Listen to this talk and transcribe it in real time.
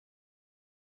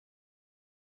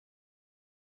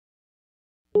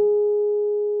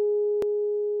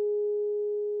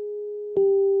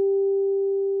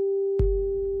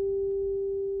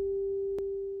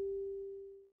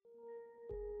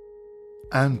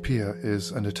Anne Pia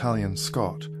is an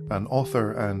Italian-Scot, an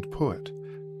author and poet.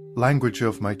 Language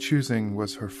of My Choosing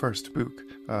was her first book,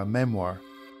 a memoir,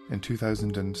 in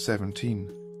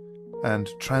 2017, and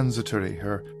Transitory,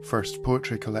 her first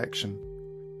poetry collection,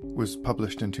 was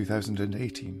published in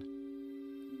 2018.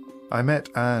 I met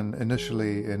Anne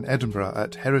initially in Edinburgh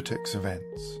at Heretics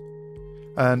events,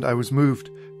 and I was moved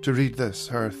to read this,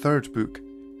 her third book,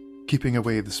 Keeping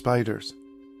Away the Spiders.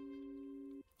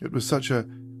 It was such a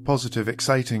positive,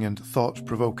 exciting and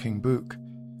thought-provoking book.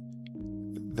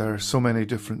 There are so many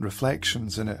different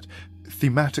reflections in it,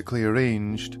 thematically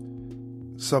arranged,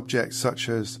 subjects such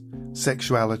as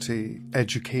sexuality,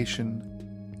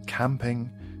 education, camping,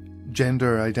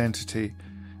 gender identity,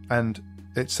 and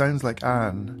it sounds like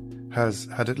Anne has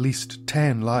had at least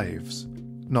 10 lives,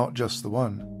 not just the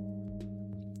one.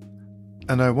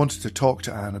 And I wanted to talk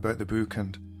to Anne about the book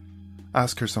and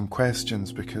ask her some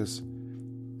questions, because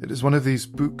it is one of these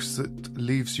books that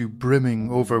leaves you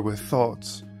brimming over with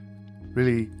thoughts,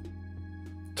 really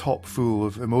top full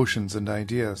of emotions and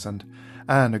ideas, and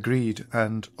Anne agreed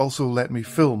and also let me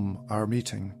film our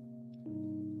meeting.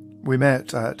 We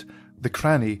met at the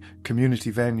Cranny community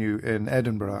venue in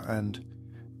Edinburgh, and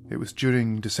it was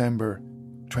during December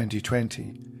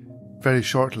 2020, very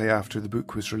shortly after the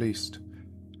book was released,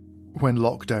 when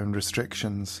lockdown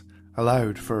restrictions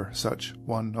allowed for such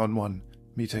one-on-one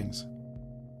meetings.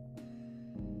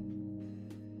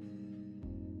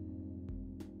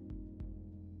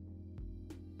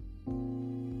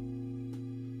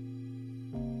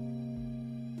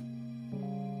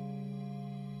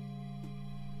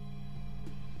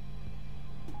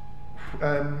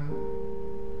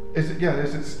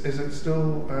 Is it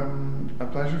still a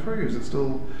pleasure for you? Is it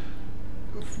still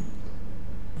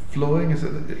flowing? Is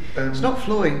it? It's not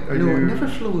flowing. No, it never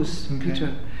flows, okay.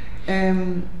 Peter.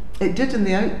 It did in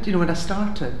the when I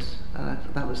started.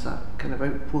 That was that kind of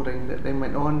outpouring that then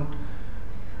went on.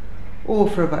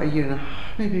 For about a year and a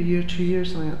half, maybe a year, 2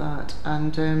 years, something like that.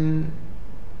 And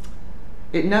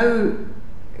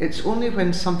it's only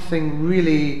when something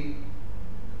really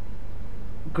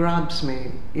grabs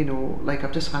me, like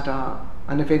I've just had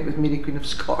an event with Mary Queen of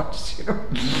Scots,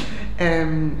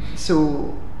 and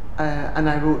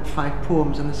I wrote 5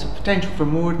 poems, and there's a potential for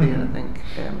more there, I think.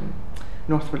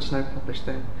 Northward's now published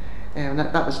then.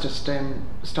 That was just the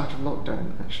start of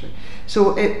lockdown, actually.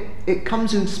 So it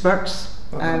comes in spurts,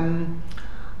 and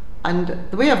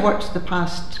the way I've worked the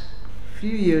past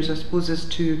few years, I suppose, is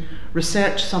to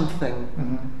research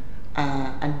something,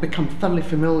 and become thoroughly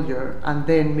familiar, and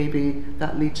then maybe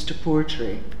that leads to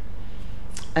poetry.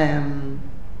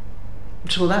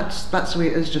 So that's the way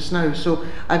it is just now. So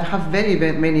I have very,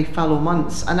 very many fallow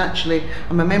months, and actually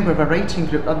I'm a member of a writing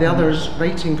group, or the others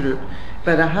writing group,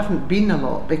 but I haven't been a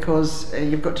lot because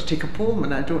you've got to take a poem,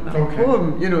 and I don't have a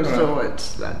poem, so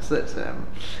it's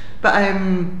but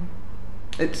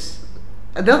it's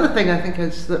the other thing I think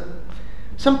is that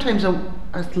sometimes a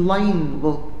line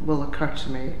will occur to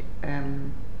me,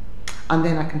 and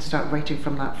then I can start writing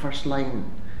from that first line.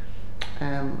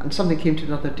 And something came to me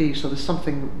the other day, so there's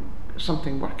something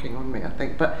working on me, I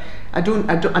think. But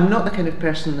I'm not the kind of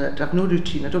person that I've no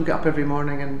routine. I don't get up every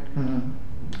morning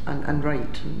and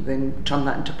write and then turn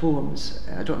that into poems.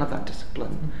 I don't have that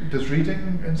discipline. Does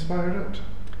reading inspire it?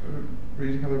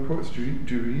 Reading other poets? Do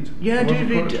you read? Yeah, I do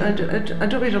read. I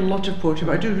don't read a lot of poetry,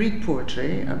 but I do read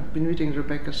poetry. I've been reading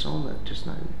Rebecca Solnit just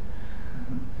now.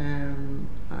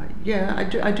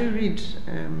 I do read.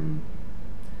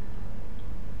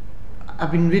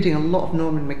 I've been reading a lot of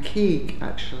Norman McCaig,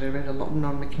 actually. I read a lot of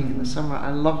Norman McCaig in the summer. I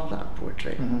love that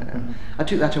poetry. I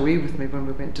took that away with me when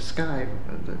we went to Skye.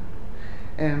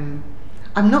 I'm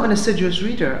not an assiduous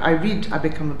reader. I read, I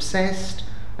become obsessed,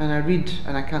 and I read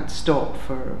and I can't stop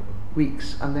for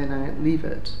weeks, and then I leave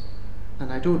it,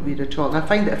 and I don't read at all. And I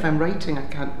find that if I'm writing, I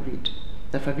can't read.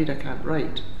 If I read, I can't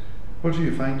write. What are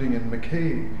you finding in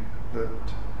McCaig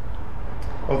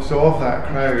of that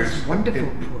crowd? It's wonderful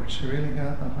poetry. Really,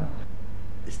 yeah.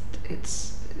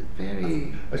 It's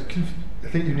very. I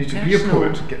think you need to personal. be a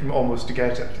poet to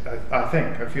get it.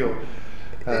 I feel.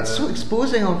 It's so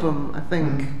exposing of him, I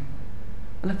think,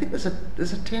 and I think there's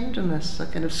a tenderness, a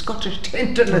kind of Scottish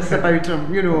tenderness about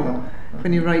him,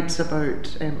 when he writes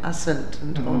about Ascent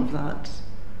and all of that,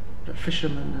 the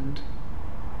fisherman, and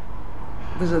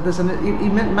he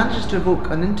manages to evoke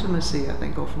an intimacy, I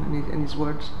think, often in his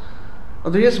words.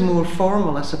 Although he is more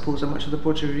formal, I suppose, than much of the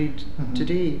poetry I read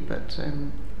today, but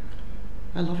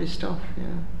I love his stuff.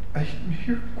 Yeah. I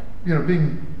hear,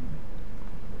 being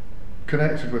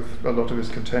connected with a lot of his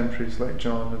contemporaries like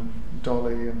John and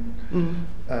Dolly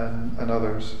and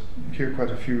others. You hear quite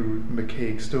a few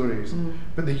McCaig stories,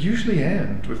 but they usually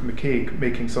end with McCaig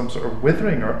making some sort of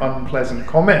withering or unpleasant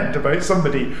comment about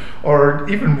somebody, or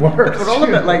even worse. But we're all a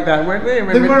bit like that, weren't they?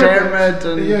 With Dermot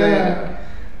and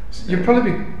You'd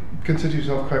probably consider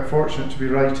yourself quite fortunate to be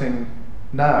writing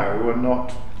now and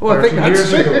not 30 I think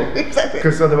years that's true. ago, Exactly.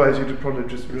 because otherwise you'd have probably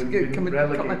just been Cut my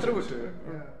relegated throat. to it.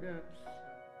 Yeah.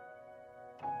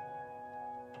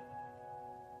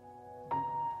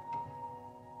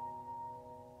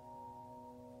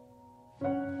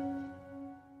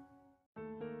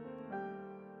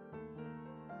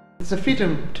 There's a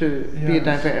freedom to be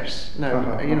diverse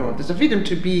now. There's a freedom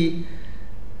to be.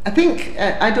 I think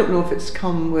I don't know if it's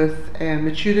come with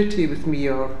maturity with me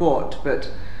or what, but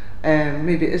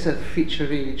maybe it is a feature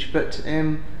of age. But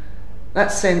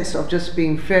that sense of just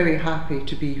being very happy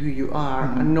to be who you are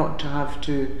and not to have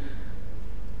to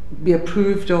be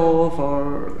approved of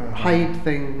or hide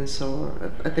things,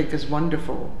 or I think is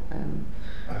wonderful.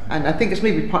 And I think it's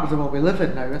maybe part of the world we live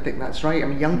in now. I think that's right. I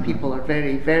mean, young people are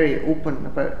very, very open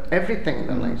about everything in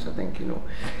their lives, I think,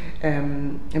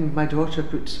 and my daughter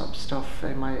puts up stuff,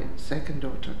 my second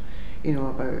daughter,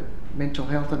 about mental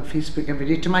health on Facebook every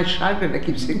day. To my chagrin, I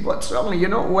keep saying, what's wrong? You're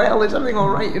not well, is everything all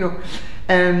right?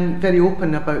 Very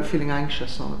open about feeling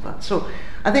anxious and all of that. So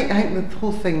I think the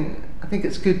whole thing, I think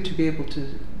it's good to be able to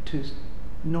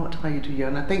not hide who you are.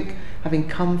 And I think having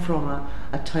come from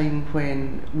a time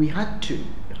when we had to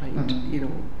hide,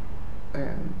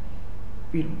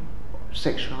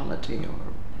 sexuality or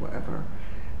whatever,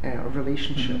 or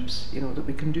relationships, that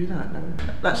we can do that now.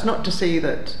 That's not to say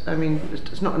that, I mean,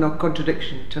 it's not a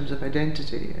contradiction in terms of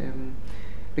identity,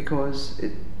 because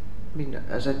I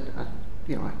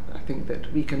think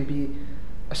that we can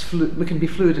be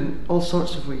fluid in all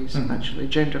sorts of ways. Actually,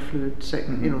 gender fluid,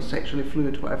 sexually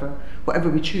fluid, whatever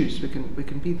we choose, we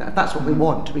can be that. If that's what we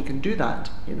want, we can do that.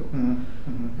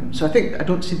 So I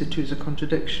don't see the two as a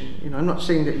contradiction. I'm not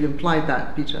saying that you implied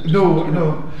that, Peter.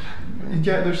 No.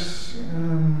 Yeah, there's. I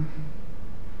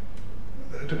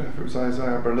don't know if it was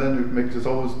Isaiah Berlin who is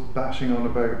always bashing on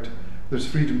about there's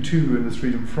freedom to and there's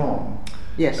freedom from.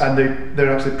 Yes. And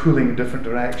they're actually pulling in different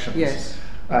directions. Yes.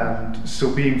 And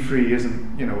so being free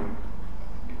isn't,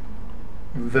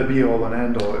 the be all and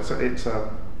end all. It's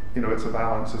a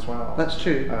balance as well. That's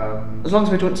true. As long as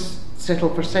we don't settle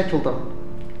for settledom.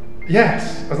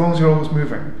 Yes, as long as you're always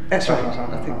moving. That's right.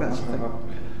 I think that's the thing.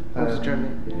 Always journey.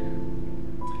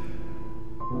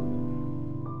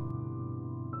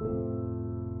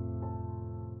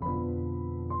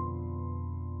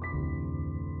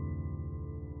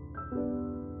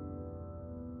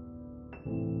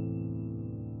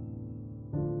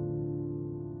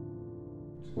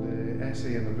 The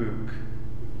essay in the book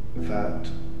that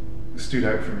stood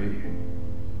out for me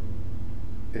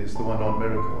is the one on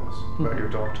miracles, about your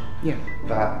daughter. Yeah.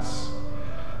 That's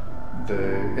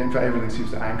in fact everything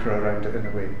seems to anchor around it in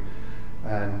a way.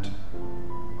 And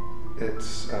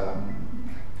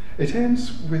it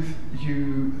ends with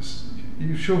you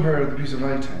show her the piece of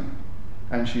writing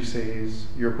and she says,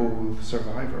 you're both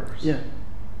survivors. Yeah.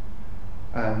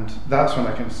 And that's when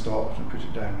I kind of stopped and put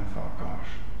it down and thought, gosh,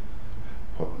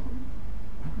 what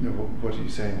are you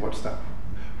saying? What's that?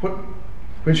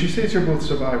 When she says you're both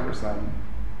survivors, then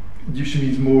she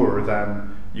means more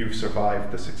than you've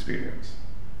survived this experience.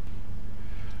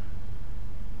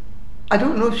 I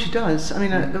don't know if she does. I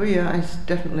mean, the way I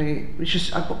definitely.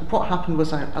 What happened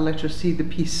was I let her see the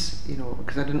piece,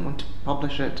 because I didn't want to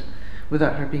publish it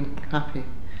without her being happy.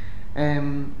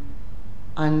 And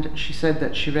she said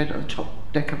that she read it on the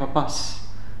top deck of a bus,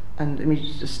 and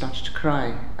immediately just started to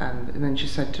cry. And then she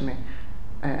said to me,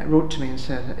 wrote to me and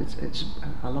said, "It's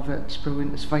I love it. It's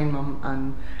brilliant. It's fine, Mum."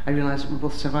 And I realised that we're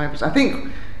both survivors. I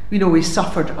think, we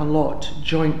suffered a lot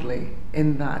jointly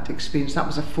in that experience. That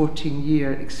was a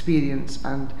 14-year experience,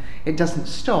 and it doesn't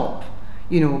stop,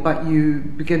 but you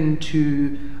begin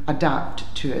to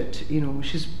adapt to it.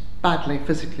 She's badly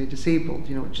physically disabled,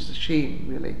 which is a shame,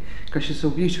 really, because she's so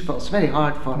beautiful. It's very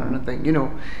hard for her, I think,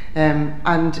 and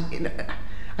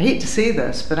I hate to say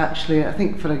this, but actually I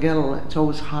think for a girl it's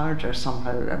always harder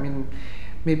somehow. I mean,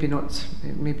 maybe not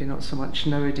so much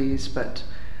nowadays, but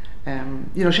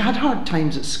she had hard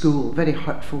times at school, very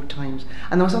hurtful times,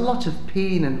 and there was a lot of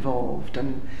pain involved,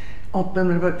 and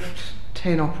been about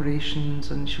 10 operations,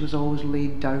 and she was always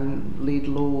laid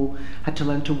low, had to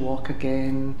learn to walk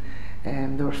again.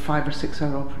 There were 5 or 6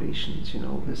 hour operations,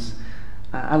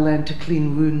 I learned to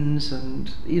clean wounds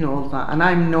and all that, and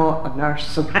I'm not a nurse,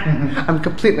 so I'm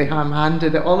completely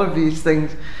ham-handed at all of these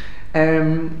things,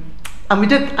 and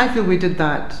I feel we did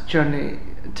that journey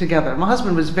together. My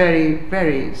husband was very,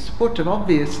 very supportive,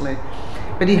 obviously,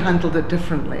 but he handled it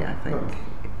differently, I think.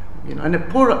 You know, and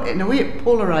in a way it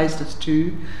polarised us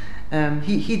too.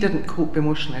 He didn't cope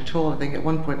emotionally at all. I think at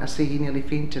one point I say he nearly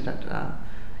fainted at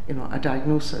a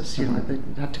diagnosis. You know, they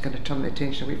had to kind of turn the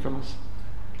attention away from us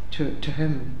to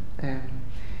him.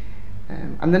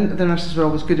 And then the nurses were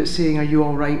always good at saying, "Are you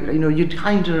all right?" You know, you'd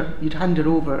hand her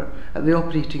over at the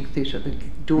operating theatre, the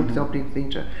door to the operating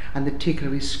theatre, and they'd take her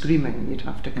away screaming. You'd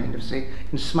have to kind of say,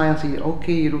 and smile, say,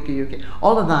 "Okay, you're okay, you're okay."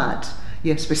 All of that.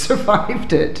 Yes, we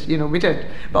survived it. You know, we did.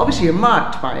 But obviously, you're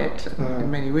marked by it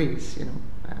in many ways. You know.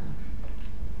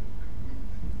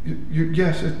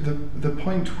 Yes, the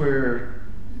point where,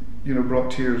 you know,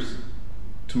 brought tears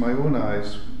to my own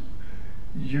eyes.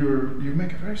 You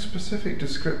make a very specific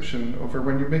description of her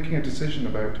when you're making a decision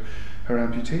about her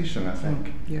amputation, I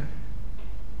think. Yeah.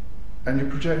 And you're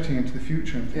projecting into the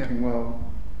future and thinking,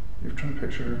 well, you're trying to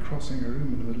picture her crossing a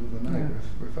room in the middle of the night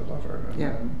with a lover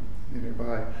and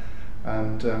nearby.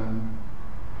 And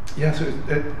so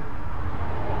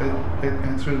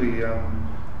it's really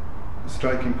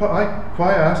striking. Why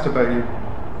I asked about you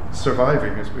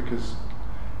surviving is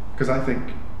because I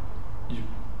think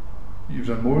you've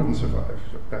done more than survive.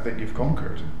 I think you've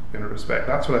conquered, in a respect.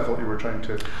 That's what I thought you were trying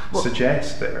to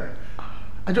suggest there.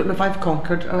 I don't know if I've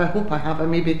conquered. I hope I have.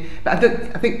 But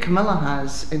I think Camilla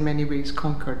has, in many ways,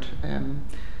 conquered.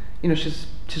 You know, she's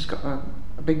got a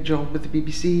big job with the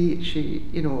BBC. She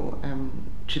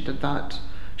did that.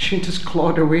 She just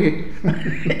clawed away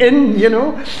in, you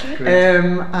know,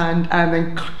 and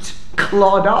then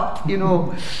clawed up, you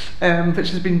know. But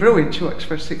she's been brilliant. She works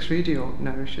for 6 Radio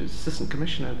now. She's assistant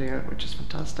commissioner there, which is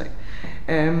fantastic.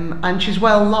 And she's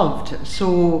well loved.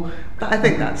 So I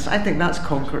think that's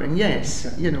conquering.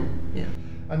 Yes, you know. Yeah.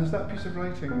 And is that piece of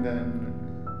writing then